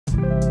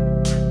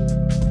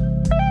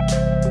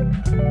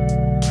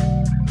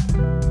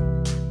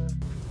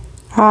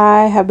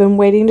I have been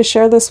waiting to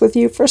share this with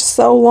you for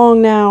so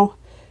long now.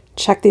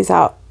 Check these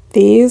out.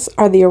 These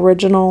are the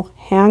original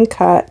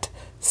hand-cut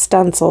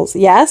stencils.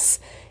 Yes,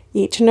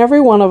 each and every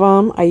one of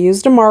them. I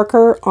used a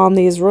marker on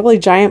these really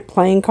giant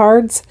playing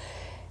cards,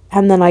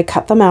 and then I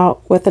cut them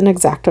out with an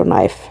X-Acto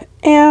knife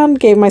and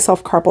gave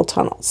myself carpal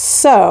tunnel.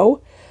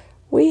 So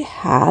we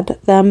had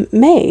them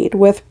made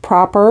with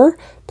proper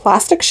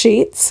plastic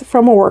sheets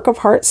from a work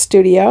of art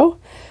studio.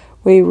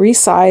 We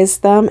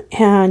resized them,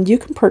 and you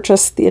can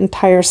purchase the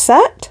entire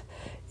set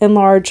in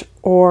large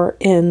or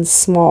in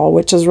small,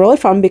 which is really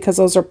fun because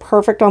those are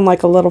perfect on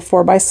like a little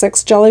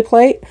 4x6 jelly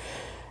plate.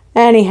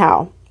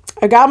 Anyhow,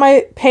 I got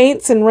my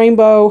paints in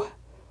rainbow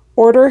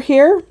order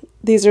here.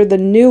 These are the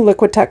new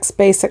Liquitex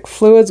Basic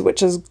Fluids,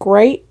 which is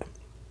great.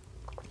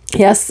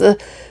 Yes, the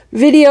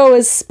video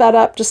is sped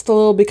up just a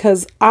little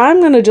because I'm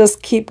going to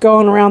just keep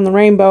going around the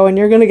rainbow, and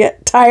you're going to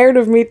get tired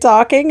of me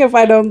talking if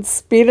I don't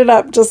speed it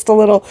up just a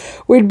little.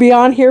 We'd be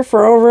on here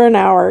for over an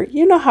hour.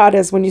 You know how it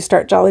is when you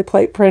start jelly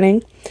plate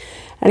printing.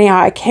 Anyhow,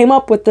 I came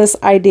up with this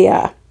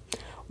idea.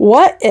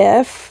 What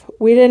if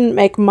we didn't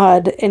make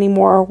mud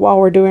anymore while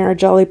we're doing our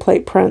jelly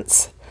plate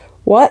prints?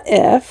 What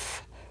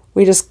if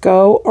we just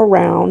go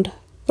around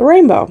the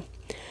rainbow,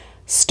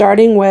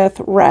 starting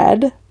with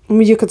red? I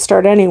mean, you could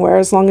start anywhere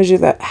as long as you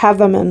have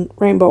them in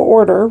rainbow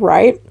order,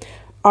 right?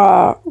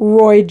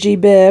 Roy G.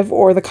 Biv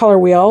or the color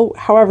wheel,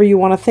 however you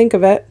want to think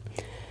of it.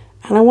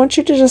 And I want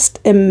you to just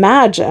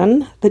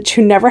imagine that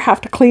you never have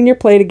to clean your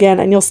plate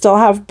again, and you'll still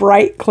have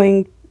bright,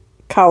 clean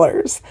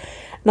colors.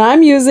 Now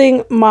I'm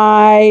using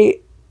my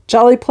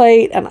jelly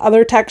plate and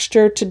other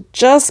texture to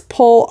just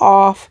pull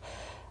off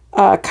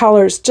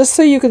colors, just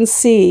so you can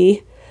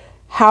see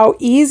how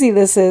easy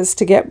this is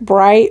to get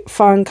bright,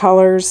 fun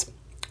colors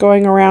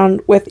going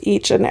around with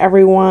each and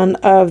every one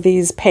of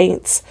these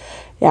paints.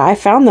 Yeah, I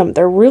found them.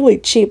 They're really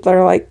cheap.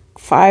 They're like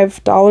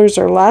 $5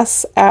 or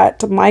less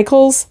at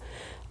Michael's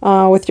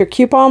with your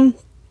coupon.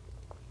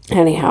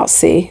 Anyhow,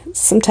 see,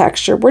 some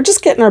texture. We're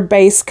just getting our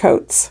base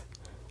coats.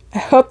 I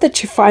hope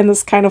that you find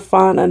this kind of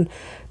fun and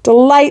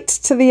delight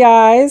to the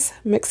eyes,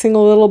 mixing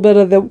a little bit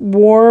of the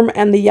warm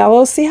and the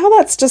yellow. See how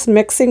that's just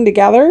mixing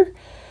together?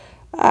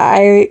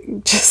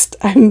 I'm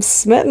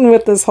smitten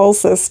with this whole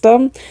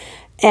system.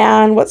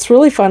 And what's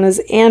really fun is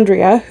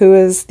Andrea, who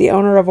is the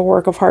owner of a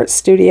work of art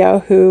studio,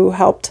 who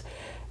helped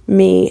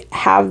me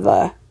have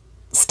the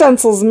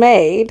stencils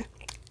made.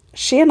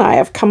 She and I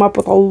have come up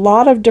with a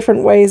lot of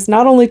different ways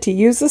not only to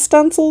use the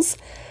stencils,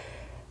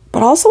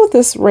 but also with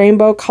this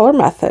rainbow color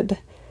method.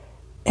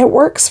 It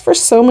works for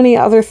so many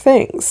other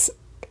things.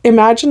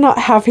 Imagine not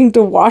having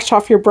to wash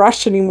off your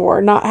brush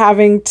anymore, not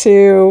having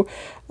to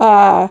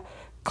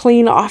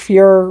clean off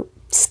your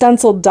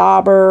stencil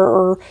dauber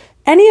or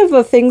any of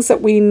the things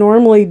that we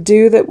normally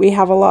do that we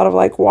have a lot of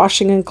like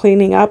washing and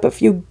cleaning up.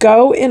 If you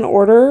go in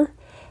order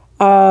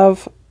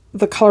of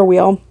the color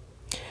wheel,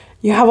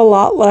 you have a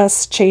lot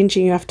less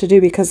changing you have to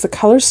do because the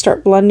colors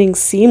start blending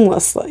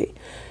seamlessly.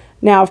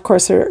 Now, of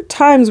course, there are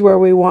times where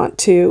we want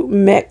to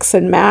mix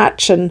and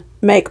match and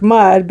make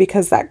mud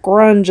because that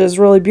grunge is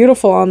really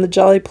beautiful on the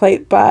jelly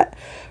plate. But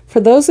for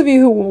those of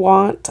you who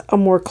want a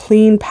more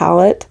clean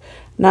palette,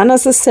 not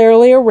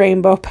necessarily a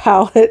rainbow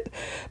palette,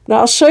 but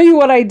I'll show you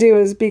what I do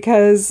is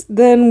because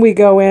then we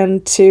go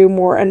into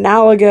more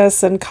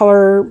analogous and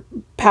color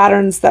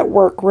patterns that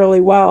work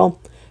really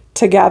well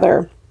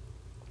together.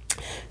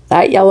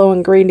 That yellow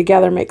and green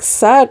together makes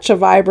such a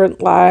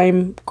vibrant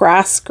lime,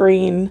 grass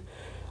green,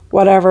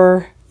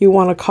 whatever you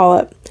want to call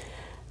it.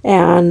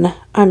 And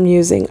I'm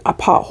using a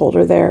pot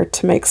holder there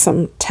to make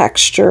some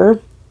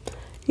texture.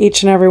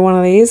 Each and every one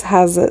of these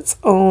has its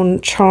own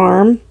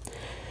charm.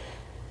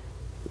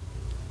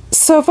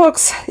 So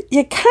folks,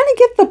 you kind of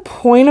get the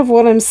point of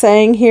what I'm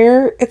saying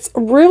here. It's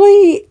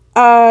really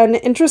an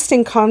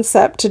interesting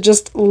concept to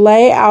just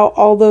lay out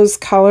all those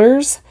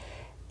colors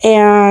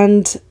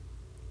and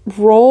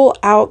roll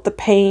out the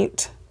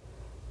paint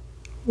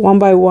one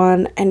by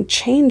one and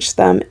change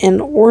them in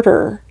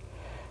order.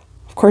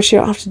 Of course, you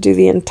don't have to do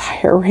the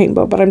entire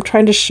rainbow, but I'm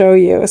trying to show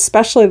you,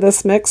 especially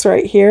this mix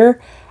right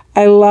here.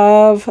 I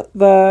love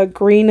the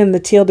green and the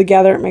teal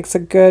together. It makes a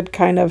good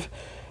kind of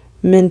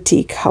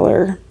minty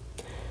color.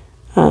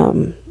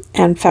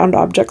 And found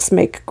objects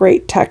make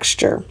great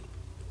texture.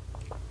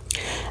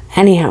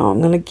 Anyhow, I'm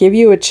going to give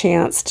you a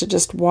chance to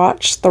just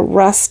watch the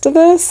rest of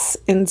this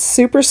in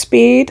super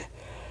speed.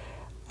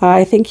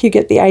 I think you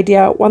get the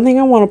idea. One thing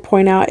I want to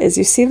point out is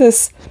you see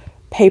this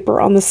paper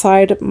on the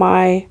side of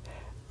my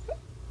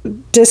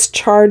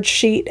discharge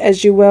sheet,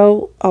 as you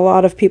will. A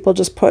lot of people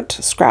just put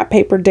scrap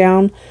paper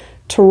down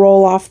to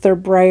roll off their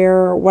brayer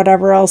or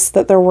whatever else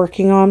that they're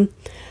working on.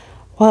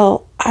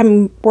 Well,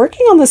 I'm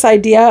working on this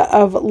idea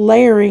of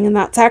layering, and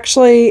that's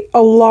actually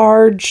a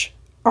large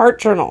art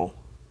journal.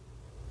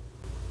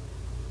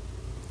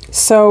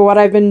 So what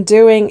I've been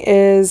doing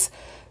is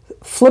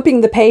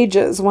flipping the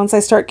pages once I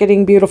start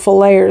getting beautiful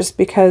layers,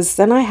 because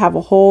then I have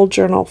a whole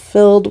journal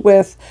filled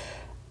with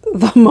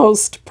the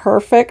most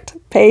perfect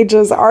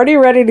pages already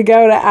ready to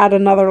go to add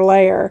another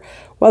layer,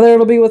 whether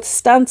it'll be with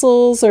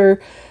stencils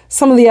or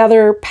some of the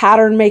other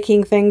pattern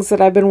making things that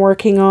I've been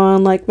working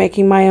on, like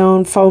making my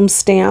own foam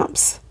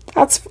stamps.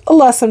 That's a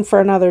lesson for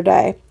another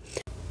day.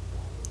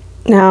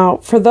 Now,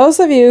 for those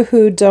of you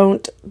who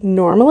don't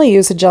normally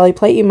use a Gelli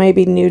plate, you may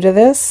be new to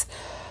this,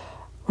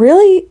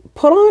 really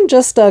put on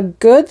just a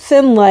good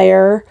thin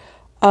layer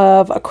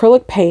of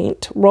acrylic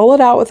paint, roll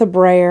it out with a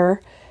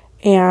brayer,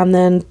 and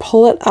then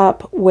pull it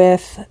up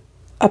with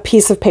a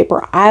piece of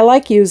paper. I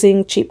like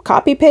using cheap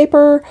copy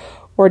paper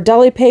or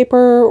deli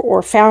paper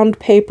or found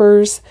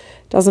papers.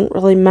 Doesn't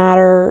really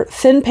matter.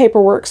 Thin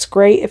paper works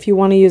great if you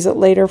want to use it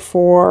later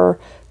for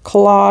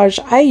collage.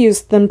 I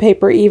use thin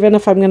paper even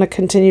if I'm going to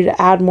continue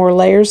to add more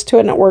layers to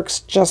it, and it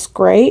works just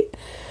great.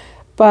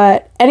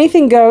 But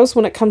anything goes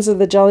when it comes to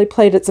the Gelli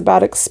plate. It's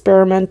about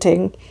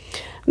experimenting.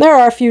 There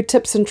are a few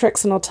tips and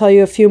tricks, and I'll tell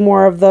you a few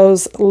more of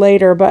those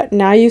later, but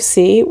now you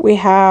see we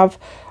have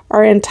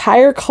our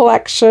entire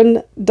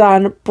collection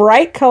done.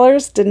 Bright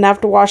colors, didn't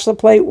have to wash the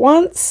plate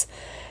once.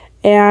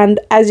 And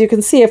as you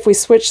can see, if we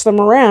switch them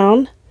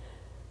around,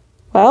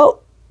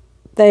 well,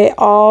 they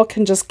all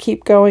can just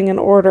keep going in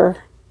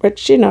order,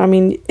 which, you know, I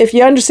mean, if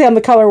you understand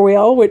the color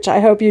wheel, which I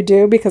hope you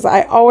do, because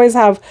I always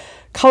have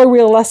color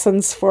wheel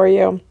lessons for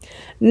you.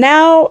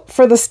 Now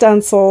for the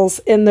stencils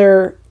in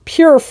their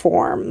pure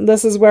form.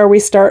 This is where we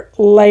start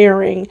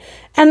layering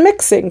and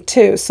mixing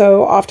too.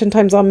 So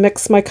oftentimes I'll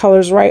mix my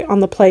colors right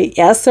on the plate.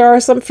 Yes, there are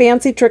some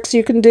fancy tricks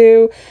you can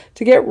do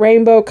to get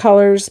rainbow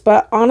colors,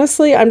 but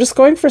honestly, I'm just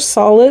going for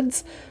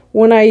solids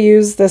when I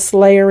use this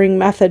layering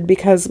method,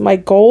 because my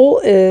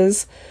goal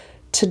is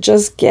to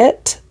just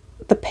get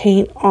the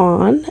paint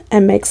on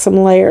and make some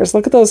layers.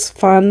 Look at those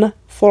fun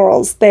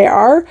florals. They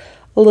are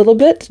a little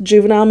bit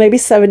juvenile, maybe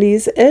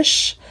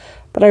 70s-ish,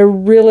 but I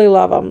really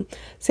love them.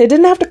 See, I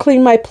didn't have to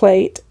clean my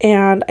plate,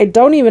 and I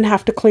don't even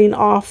have to clean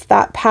off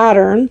that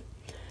pattern,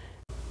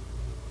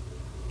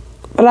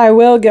 but I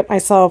will get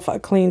myself a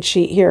clean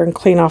sheet here and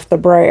clean off the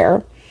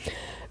brayer.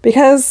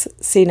 Because,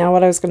 see, now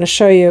what I was going to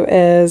show you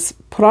is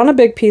put on a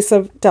big piece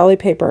of deli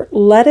paper,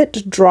 let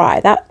it dry.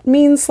 That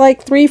means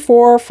like 3,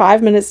 4,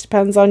 5 minutes,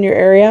 depends on your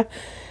area,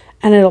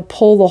 and it'll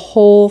pull the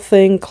whole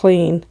thing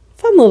clean.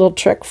 Fun little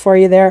trick for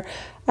you there.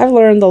 I've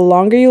learned the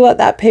longer you let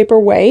that paper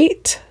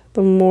wait,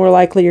 the more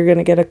likely you're going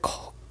to get a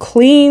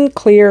clean,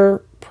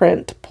 clear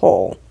print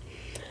pull.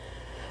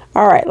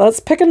 All right,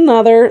 let's pick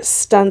another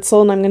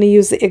stencil, and I'm going to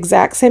use the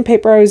exact same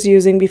paper I was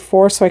using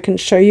before so I can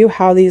show you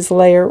how these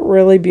layer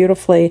really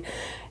beautifully.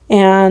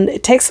 And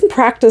it takes some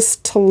practice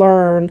to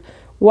learn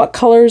what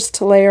colors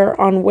to layer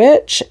on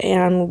which,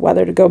 and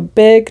whether to go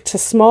big to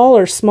small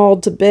or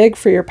small to big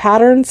for your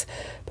patterns.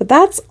 But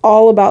that's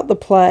all about the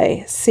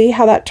play. See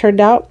how that turned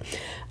out?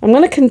 I'm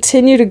going to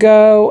continue to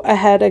go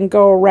ahead and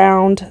go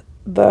around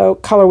the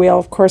color wheel.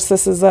 Of course,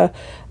 this is a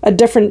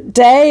different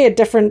day, a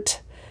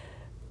different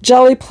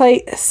Gelli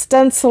plate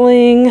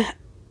stenciling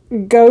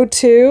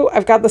go-to.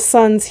 I've got the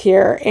suns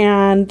here,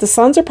 and the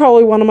suns are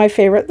probably one of my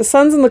favorite. The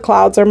suns and the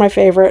clouds are my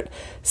favorite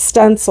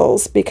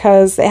stencils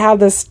because they have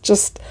this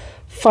just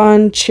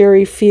fun,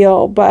 cheery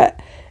feel. But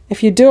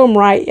if you do them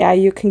right, yeah,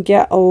 you can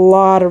get a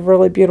lot of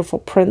really beautiful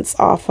prints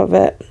off of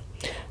it.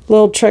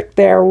 Little trick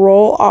there,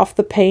 roll off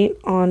the paint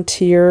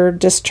onto your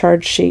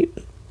discharge sheet.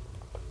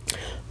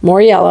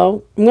 More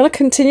yellow. I'm going to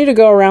continue to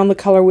go around the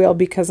color wheel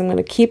because I'm going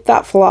to keep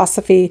that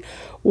philosophy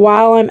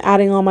while I'm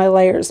adding all my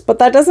layers. But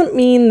that doesn't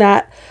mean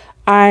that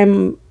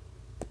I'm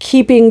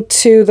keeping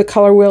to the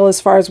color wheel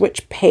as far as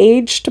which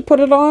page to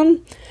put it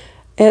on.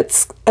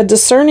 It's a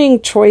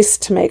discerning choice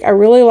to make. I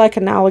really like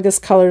analogous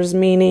colors,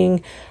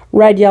 meaning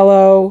red,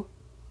 yellow,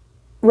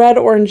 red,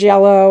 orange,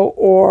 yellow,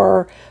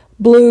 or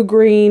blue,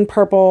 green,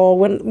 purple.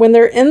 When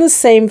they're in the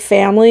same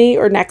family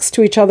or next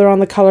to each other on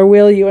the color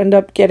wheel, you end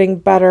up getting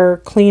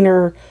better,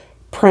 cleaner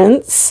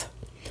prints.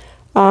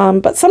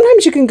 But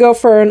sometimes you can go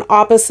for an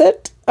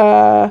opposite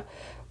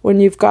when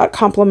you've got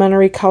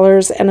complementary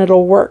colors, and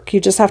it'll work.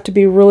 You just have to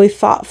be really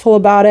thoughtful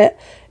about it.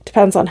 It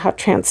depends on how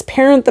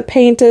transparent the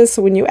paint is.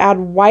 So when you add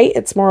white,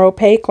 it's more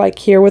opaque, like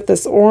here with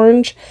this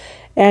orange,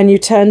 and you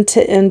tend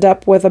to end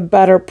up with a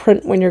better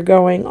print when you're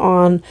going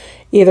on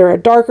either a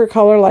darker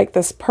color like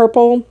this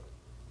purple.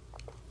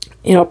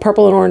 You know,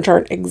 purple and orange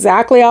aren't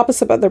exactly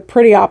opposite, but they're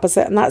pretty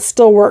opposite, and that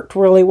still worked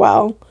really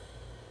well.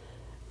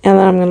 And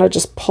then I'm going to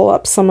just pull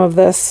up some of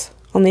this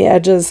on the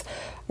edges.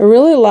 I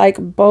really like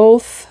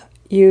both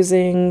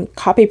using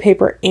copy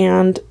paper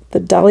and the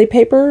deli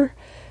paper,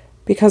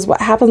 because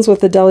what happens with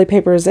the deli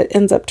paper is it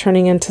ends up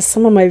turning into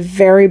some of my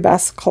very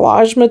best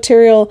collage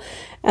material.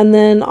 And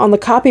then on the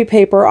copy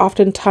paper,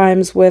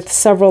 oftentimes with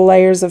several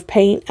layers of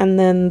paint and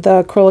then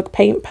the acrylic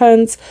paint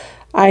pens,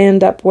 I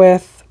end up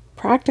with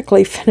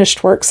practically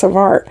finished works of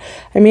art.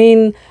 I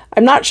mean,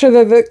 I'm not sure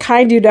they're the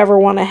kind you'd ever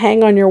want to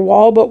hang on your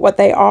wall, but what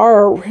they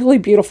are really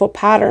beautiful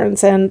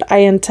patterns, and I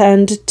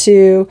intend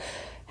to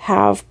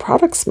have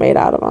products made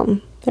out of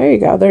them. There you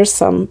go. There's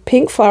some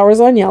pink flowers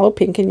on yellow.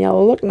 Pink and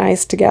yellow look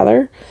nice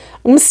together.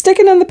 I'm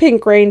sticking in the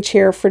pink range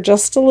here for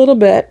just a little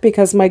bit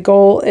because my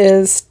goal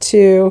is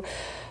to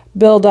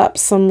build up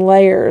some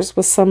layers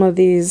with some of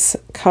these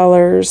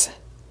colors.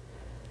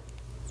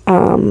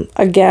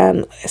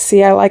 Again,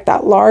 see, I like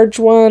that large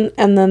one,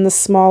 and then the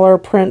smaller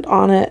print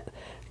on it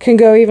can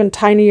go even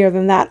tinier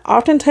than that.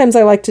 Oftentimes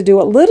I like to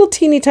do a little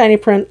teeny tiny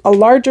print, a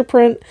larger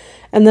print,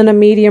 and then a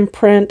medium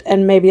print,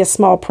 and maybe a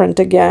small print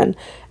again.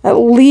 At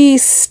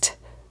least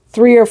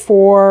 3 or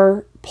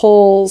 4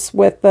 pulls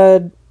with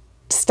the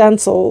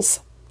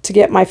stencils to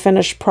get my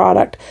finished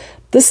product.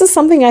 This is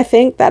something I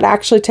think that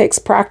actually takes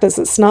practice.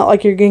 It's not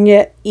like you're going to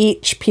get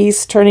each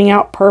piece turning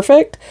out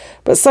perfect,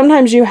 but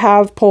sometimes you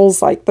have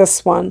pulls like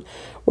this one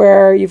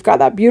where you've got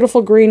that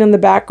beautiful green in the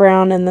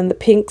background and then the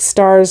pink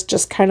stars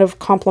just kind of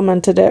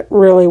complemented it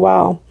really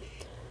well.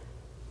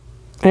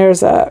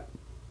 There's a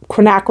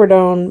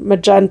quinacridone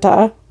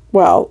magenta,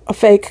 well, a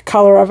fake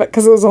color of it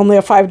because it was only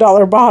a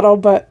 $5 bottle,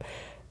 but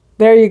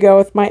there you go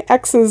with my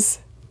X's.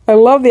 I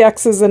love the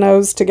X's and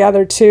O's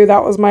together too.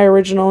 That was my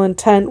original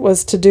intent,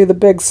 was to do the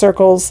big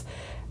circles.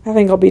 I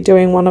think I'll be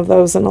doing one of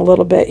those in a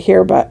little bit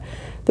here, but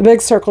the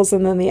big circles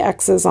and then the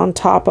X's on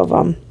top of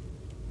them.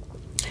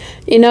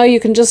 You know, you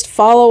can just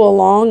follow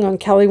along on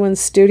Kelly Wynn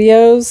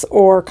Studios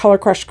or Color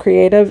Crush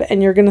Creative,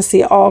 and you're going to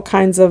see all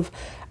kinds of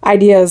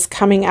ideas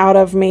coming out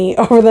of me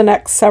over the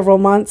next several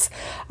months.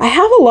 I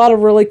have a lot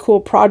of really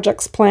cool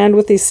projects planned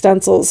with these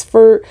stencils.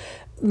 For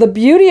the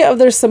beauty of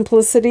their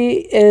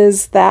simplicity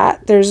is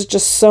that there's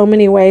just so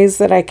many ways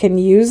that I can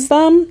use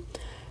them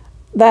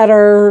that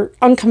are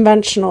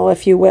unconventional,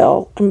 if you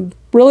will. I'm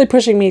really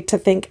pushing me to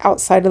think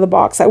outside of the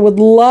box. I would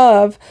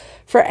love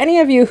for any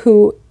of you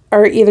who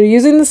are either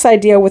using this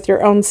idea with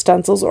your own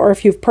stencils, or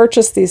if you've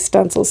purchased these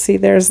stencils, see,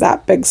 there's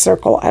that big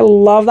circle. I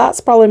love that. It's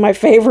probably my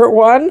favorite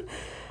one.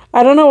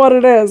 I don't know what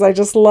it is. I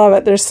just love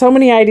it. There's so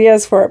many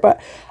ideas for it,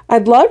 but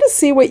I'd love to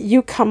see what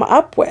you come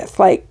up with.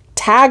 Like,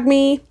 tag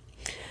me,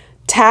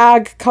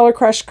 tag Color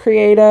Crush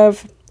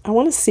Creative. I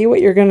want to see what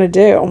you're going to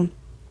do.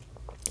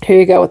 Here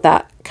you go with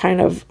that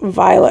kind of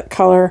violet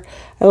color.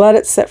 I let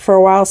it sit for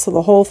a while so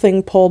the whole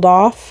thing pulled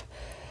off.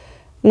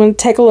 I'm going to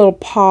take a little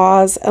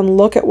pause and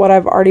look at what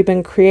I've already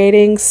been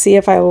creating, see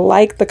if I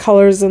like the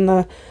colors and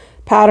the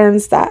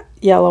patterns. That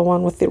yellow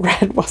one with the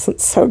red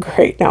wasn't so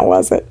great now,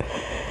 was it?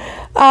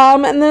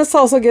 And this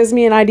also gives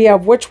me an idea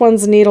of which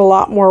ones need a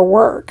lot more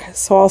work.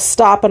 So I'll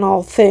stop and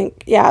I'll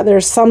think, yeah,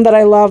 there's some that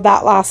I love.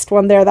 That last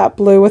one there, that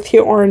blue with the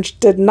orange,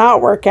 did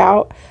not work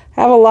out.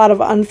 I have a lot of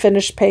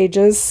unfinished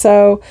pages.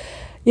 So,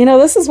 you know,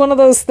 this is one of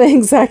those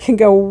things that can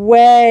go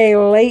way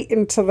late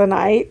into the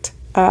night.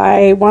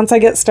 Once I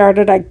get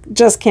started, I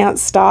just can't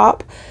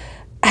stop.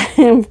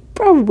 I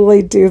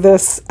probably do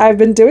this. I've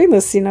been doing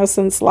this, you know,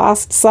 since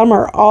last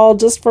summer, all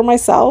just for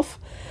myself.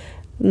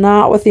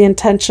 Not with the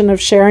intention of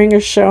sharing or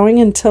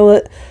showing until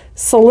it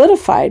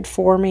solidified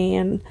for me,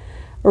 and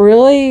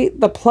really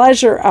the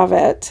pleasure of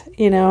it,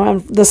 you know.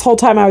 And this whole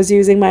time I was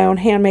using my own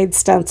handmade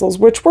stencils,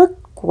 which were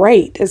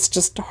great. It's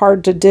just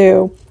hard to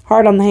do,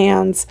 hard on the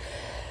hands.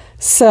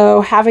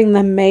 So having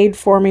them made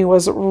for me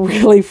was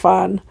really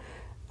fun.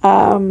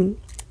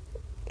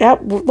 Yeah,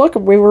 look,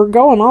 we were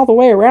going all the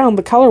way around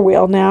the color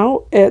wheel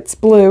now. It's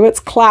blue, it's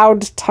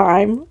cloud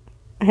time,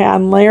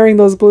 and layering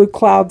those blue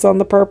clouds on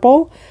the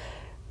purple.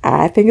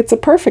 I think it's a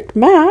perfect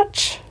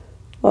match.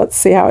 Let's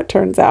see how it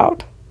turns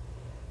out.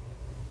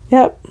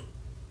 Yep,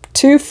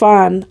 too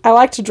fun. I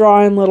like to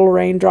draw in little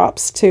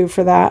raindrops too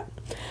for that.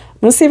 I'm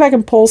going to see if I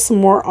can pull some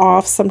more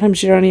off.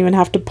 Sometimes you don't even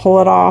have to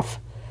pull it off.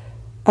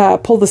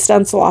 Pull the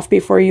stencil off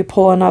before you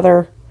pull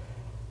another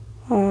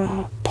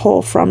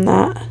pull from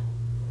that.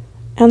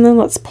 And then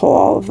let's pull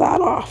all of that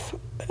off.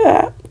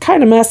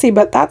 Kind of messy,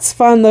 but that's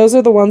fun. Those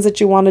are the ones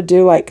that you want to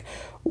do, like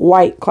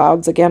white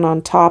clouds again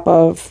on top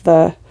of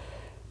the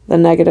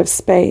negative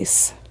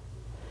space.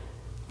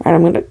 All right,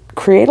 I'm going to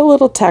create a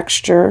little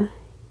texture,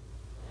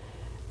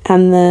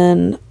 and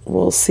then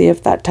we'll see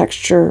if that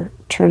texture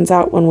turns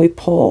out when we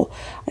pull.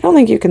 I don't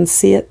think you can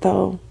see it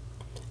though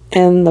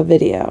in the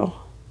video.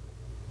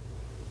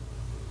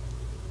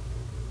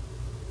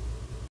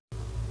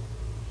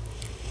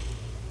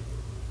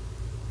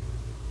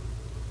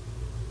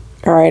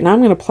 All right, now I'm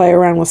going to play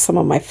around with some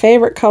of my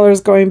favorite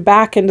colors, going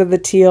back into the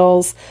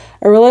teals.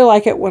 I really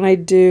like it when I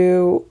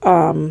do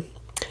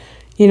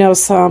you know,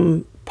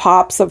 some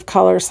pops of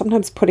color.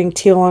 Sometimes putting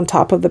teal on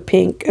top of the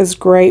pink is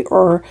great,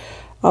 or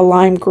a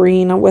lime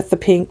green with the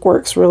pink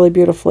works really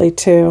beautifully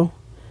too.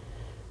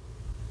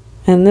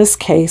 In this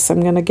case, I'm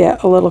going to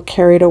get a little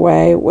carried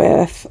away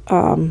with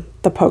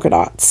the polka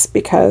dots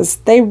because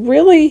they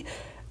really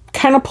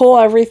kind of pull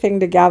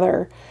everything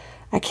together.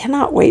 I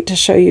cannot wait to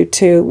show you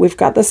too. We've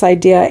got this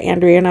idea,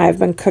 Andrea and I have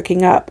been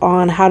cooking up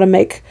on how to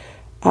make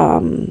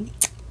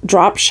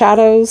drop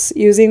shadows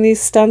using these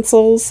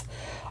stencils.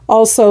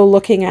 Also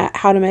looking at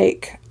how to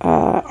make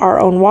our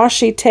own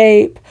washi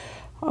tape,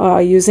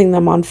 using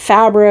them on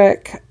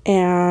fabric,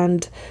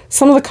 and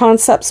some of the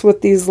concepts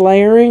with these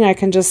layering I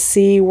can just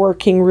see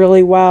working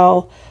really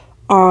well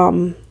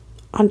on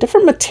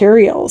different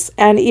materials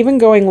and even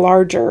going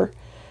larger.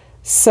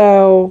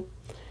 So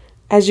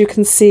as you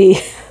can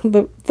see,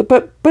 the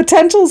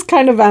potential is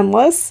kind of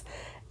endless,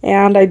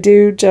 and I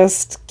do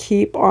just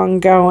keep on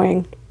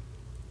going.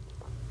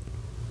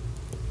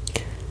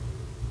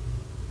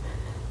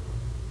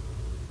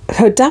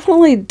 So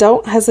definitely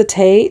don't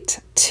hesitate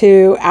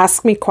to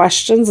ask me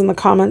questions in the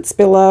comments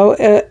below.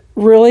 It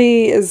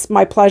really is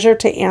my pleasure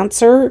to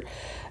answer.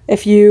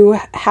 If you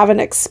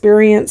haven't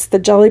experienced the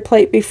Gelli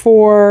plate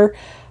before,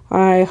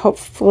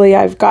 hopefully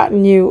I've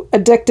gotten you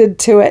addicted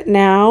to it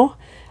now.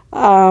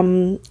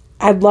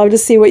 I'd love to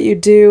see what you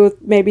do,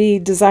 maybe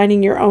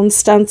designing your own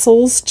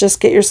stencils.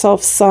 Just get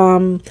yourself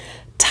some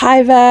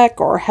Tyvek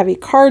or heavy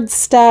card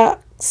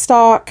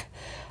stock.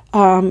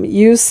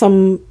 Use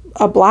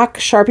a black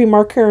Sharpie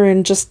marker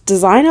and just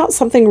design out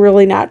something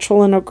really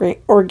natural and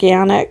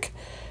organic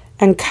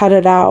and cut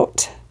it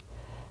out.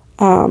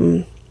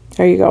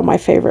 There you go, my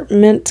favorite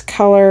mint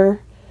color,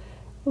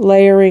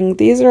 layering.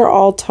 These are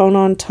all tone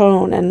on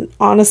tone, and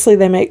honestly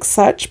they make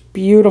such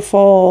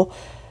beautiful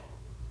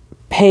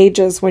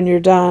pages when you're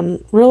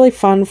done. Really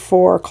fun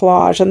for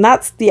collage. And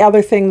that's the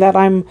other thing that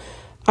I'm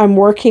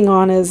working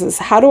on is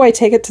how do I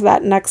take it to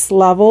that next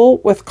level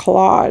with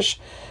collage?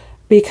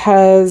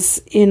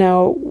 Because, you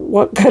know,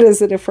 what good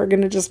is it if we're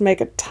going to just make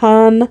a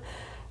ton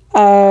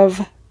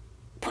of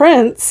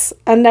prints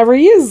and never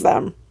use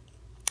them?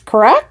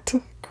 Correct?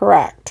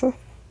 Correct. All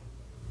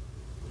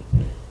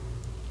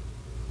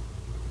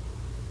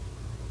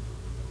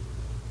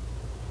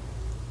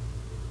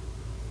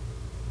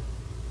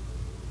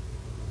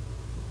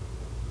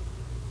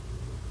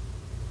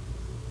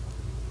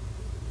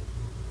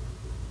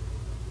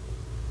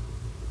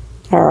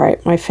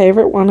right, my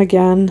favorite one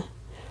again,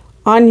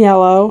 on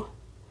yellow.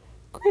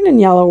 Green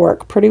and yellow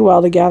work pretty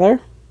well together.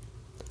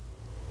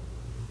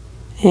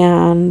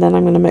 And then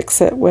I'm going to mix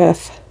it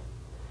with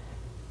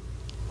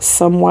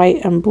some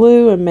white and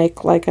blue and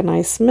make like a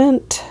nice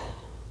mint.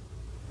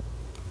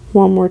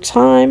 One more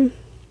time.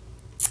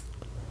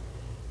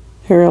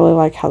 I really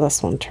like how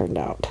this one turned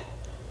out.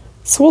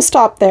 So we'll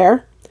stop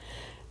there.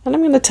 And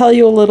I'm going to tell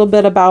you a little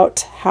bit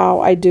about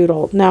how I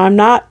doodle. Now, I'm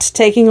not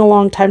taking a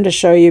long time to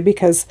show you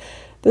because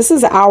this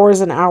is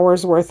hours and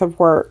hours worth of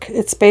work.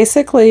 It's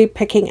basically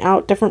picking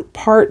out different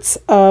parts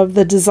of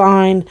the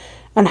design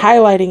and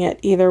highlighting it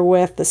either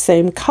with the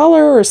same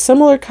color or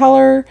similar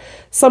color,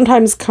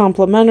 sometimes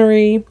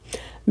complementary,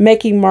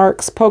 making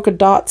marks, polka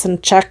dots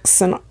and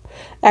checks and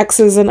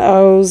X's and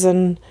O's,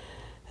 and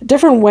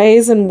different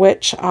ways in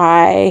which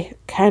I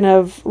kind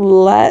of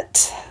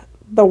let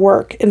the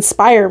work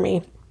inspire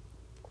me.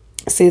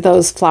 See,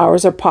 those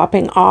flowers are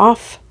popping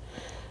off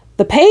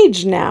the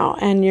page now,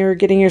 and you're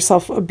getting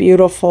yourself a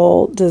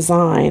beautiful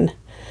design.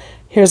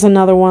 Here's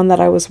another one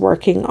that I was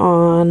working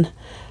on.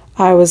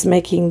 I was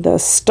making the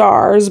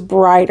stars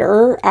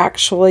brighter,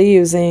 actually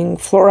using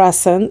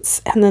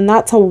fluorescence, and then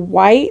that's a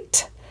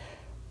white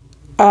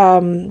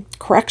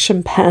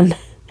correction pen.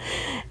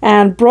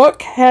 And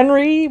Brooke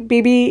Henry,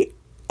 BB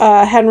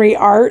Henry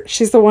Art,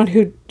 she's the one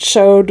who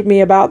showed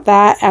me about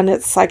that, and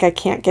it's like I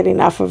can't get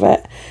enough of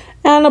it.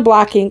 And a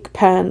black ink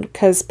pen,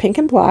 because pink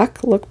and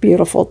black look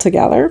beautiful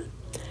together.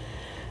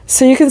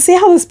 So you can see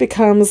how this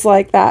becomes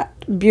like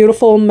that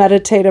beautiful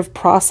meditative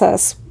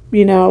process,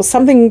 you know,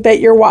 something that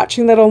you're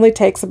watching that only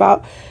takes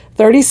about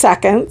 30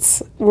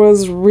 seconds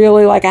was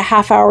really like a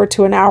half hour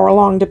to an hour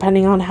long,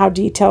 depending on how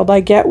detailed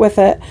I get with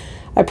it.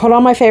 I put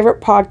on my favorite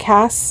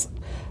podcasts.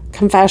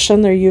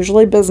 Confession, they're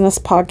usually business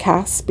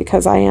podcasts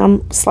because I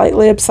am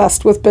slightly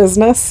obsessed with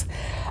business.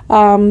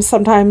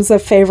 Sometimes a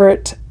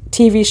favorite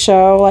TV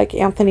show like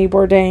Anthony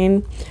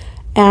Bourdain.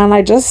 And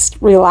I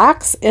just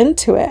relax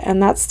into it.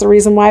 And that's the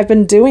reason why I've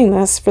been doing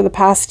this for the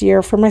past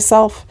year for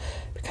myself,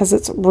 because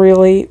it's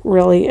really,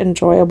 really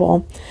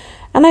enjoyable.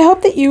 And I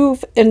hope that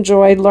you've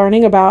enjoyed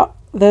learning about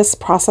this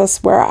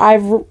process where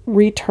I've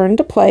returned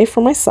to play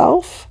for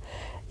myself.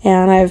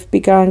 And I've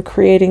begun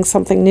creating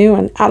something new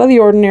and out of the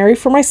ordinary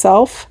for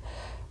myself.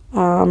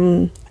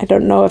 I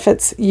don't know if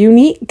it's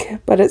unique,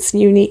 but it's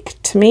unique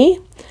to me.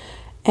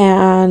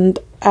 And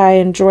I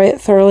enjoy it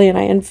thoroughly, and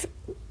I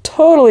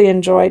totally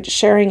enjoyed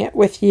sharing it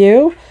with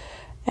you.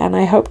 And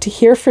I hope to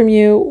hear from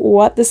you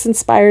what this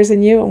inspires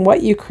in you and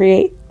what you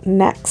create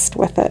next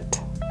with it.